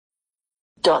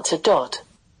Dot to dot.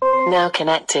 Now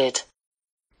connected.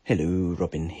 Hello,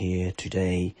 Robin here.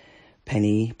 Today,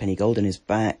 Penny Golden is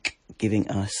back giving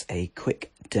us a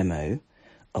quick demo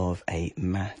of a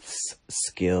maths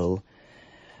skill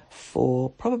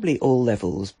for probably all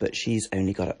levels, but she's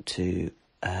only got up to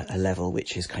a level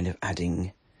which is kind of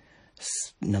adding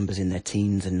numbers in their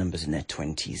teens and numbers in their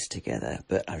 20s together,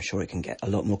 but I'm sure it can get a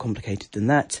lot more complicated than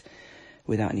that.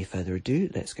 Without any further ado,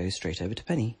 let's go straight over to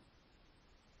Penny.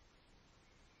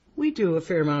 We do a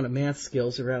fair amount of math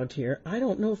skills around here. I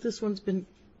don't know if this one's been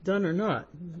done or not.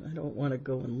 I don't want to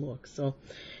go and look. So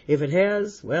if it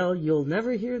has, well, you'll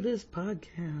never hear this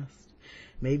podcast.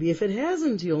 Maybe if it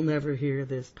hasn't, you'll never hear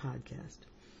this podcast.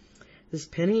 This is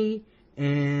Penny,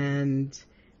 and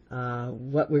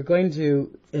what we're going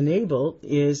to enable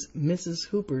is Mrs.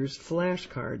 Hooper's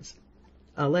flashcards.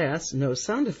 Alas, no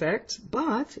sound effects,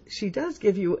 but she does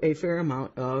give you a fair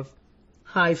amount of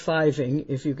high-fiving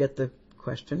if you get the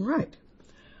question right.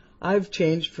 I've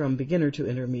changed from beginner to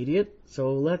intermediate,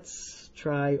 so let's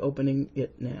try opening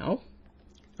it now.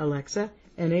 Alexa,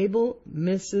 enable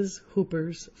Mrs.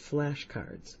 Hooper's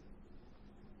flashcards.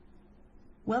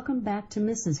 Welcome back to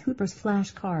Mrs. Hooper's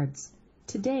flashcards.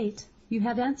 To date, you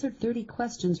have answered 30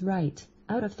 questions right,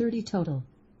 out of 30 total.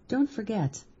 Don't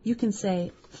forget, you can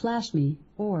say, flash me,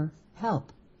 or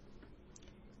help.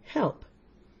 Help.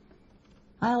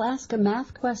 I'll ask a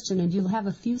math question and you'll have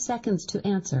a few seconds to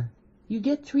answer. You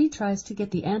get 3 tries to get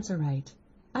the answer right.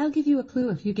 I'll give you a clue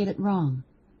if you get it wrong.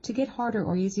 To get harder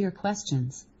or easier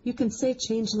questions, you can say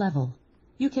change level.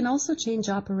 You can also change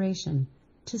operation.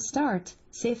 To start,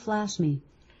 say flash me.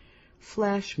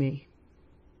 Flash me.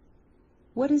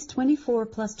 What is 24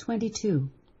 plus 22?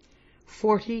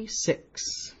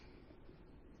 46.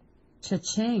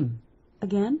 Cha-ching.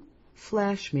 Again?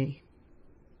 Flash me.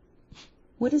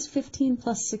 What is 15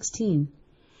 plus 16?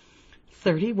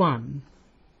 31.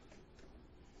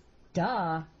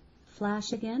 Duh.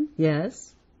 Flash again?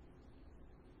 Yes.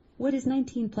 What is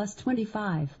 19 plus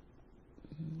 25?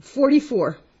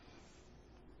 44.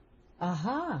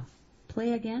 Aha.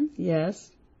 Play again? Yes.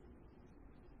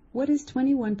 What is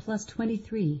 21 plus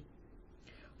 23?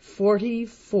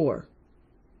 44.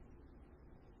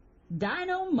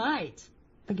 Dynamite.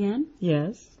 Again?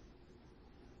 Yes.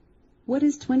 What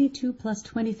is 22 plus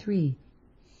 23?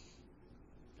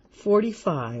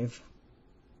 45.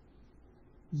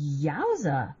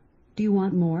 Yowza! Do you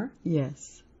want more?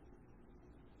 Yes.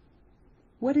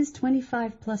 What is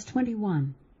 25 plus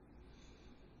 21?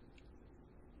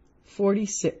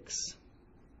 46.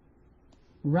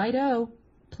 Righto.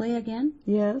 Play again?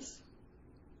 Yes.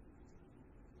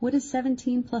 What is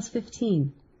 17 plus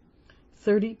 15?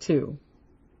 32.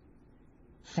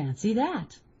 Fancy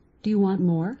that. Do you want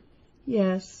more?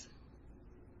 Yes.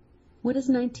 What is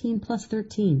 19 plus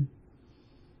 13?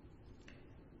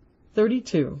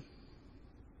 32.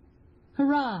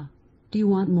 Hurrah! Do you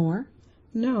want more?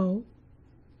 No.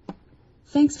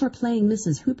 Thanks for playing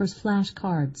Mrs. Hooper's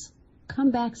flashcards. Come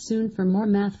back soon for more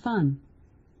math fun.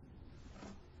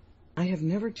 I have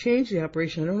never changed the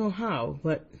operation. I don't know how,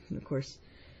 but of course,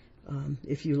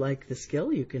 if you like the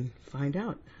skill, you can find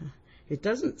out. It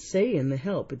doesn't say in the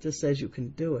help. It just says you can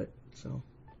do it. So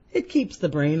it keeps the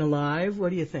brain alive. What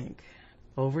do you think?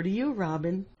 Over to you,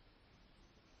 Robin.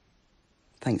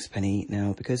 Thanks, Penny.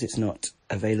 Now, because it's not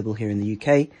available here in the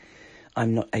UK,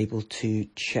 I'm not able to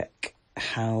check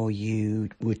how you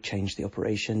would change the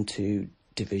operation to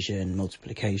division,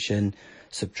 multiplication,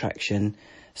 subtraction.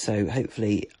 So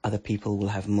hopefully other people will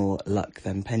have more luck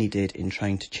than Penny did in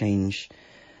trying to change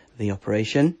the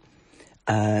operation.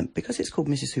 Because it's called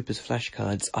Mrs. Hooper's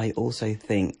flashcards, I also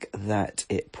think that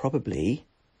it probably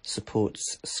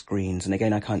supports screens. And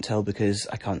again, I can't tell because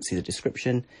I can't see the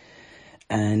description.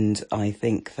 And I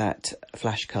think that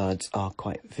flashcards are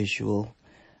quite visual.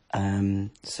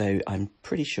 So I'm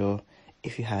pretty sure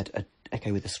if you had an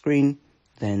Echo with a screen,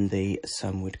 then the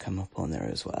sum would come up on there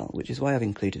as well, which is why I've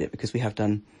included it, because we have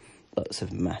done lots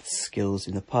of maths skills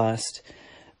in the past,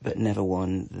 but never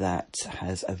one that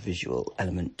has a visual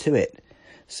element to it.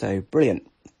 So brilliant.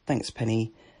 Thanks,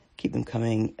 Penny. Keep them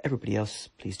coming. Everybody else,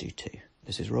 please do too.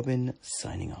 This is Robin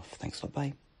signing off. Thanks a lot.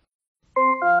 Bye.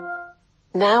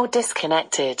 Now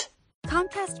disconnected.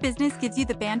 Comcast Business gives you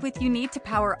the bandwidth you need to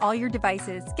power all your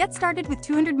devices. Get started with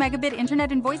 200 megabit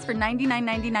internet and voice for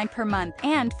 $99.99 per month.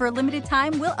 And for a limited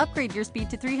time, we'll upgrade your speed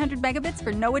to 300 megabits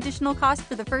for no additional cost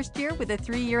for the first year with a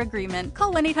 3-year agreement.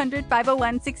 Call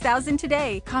 1-800-501-6000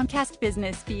 today. Comcast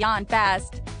Business, beyond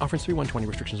fast. Offers 3120.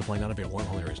 Restrictions apply. Not available in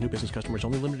all areas. New business customers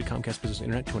only. Limited Comcast Business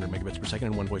Internet. 200 megabits per second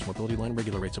and one voice mobility line.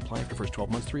 Regular rates apply after first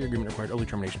 12 months. 3-year agreement required. Early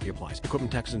termination fee applies.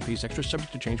 Equipment taxes and fees extra.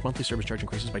 Subject to change. Monthly service charge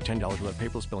increases by $10 without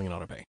paperless billing and auto pay.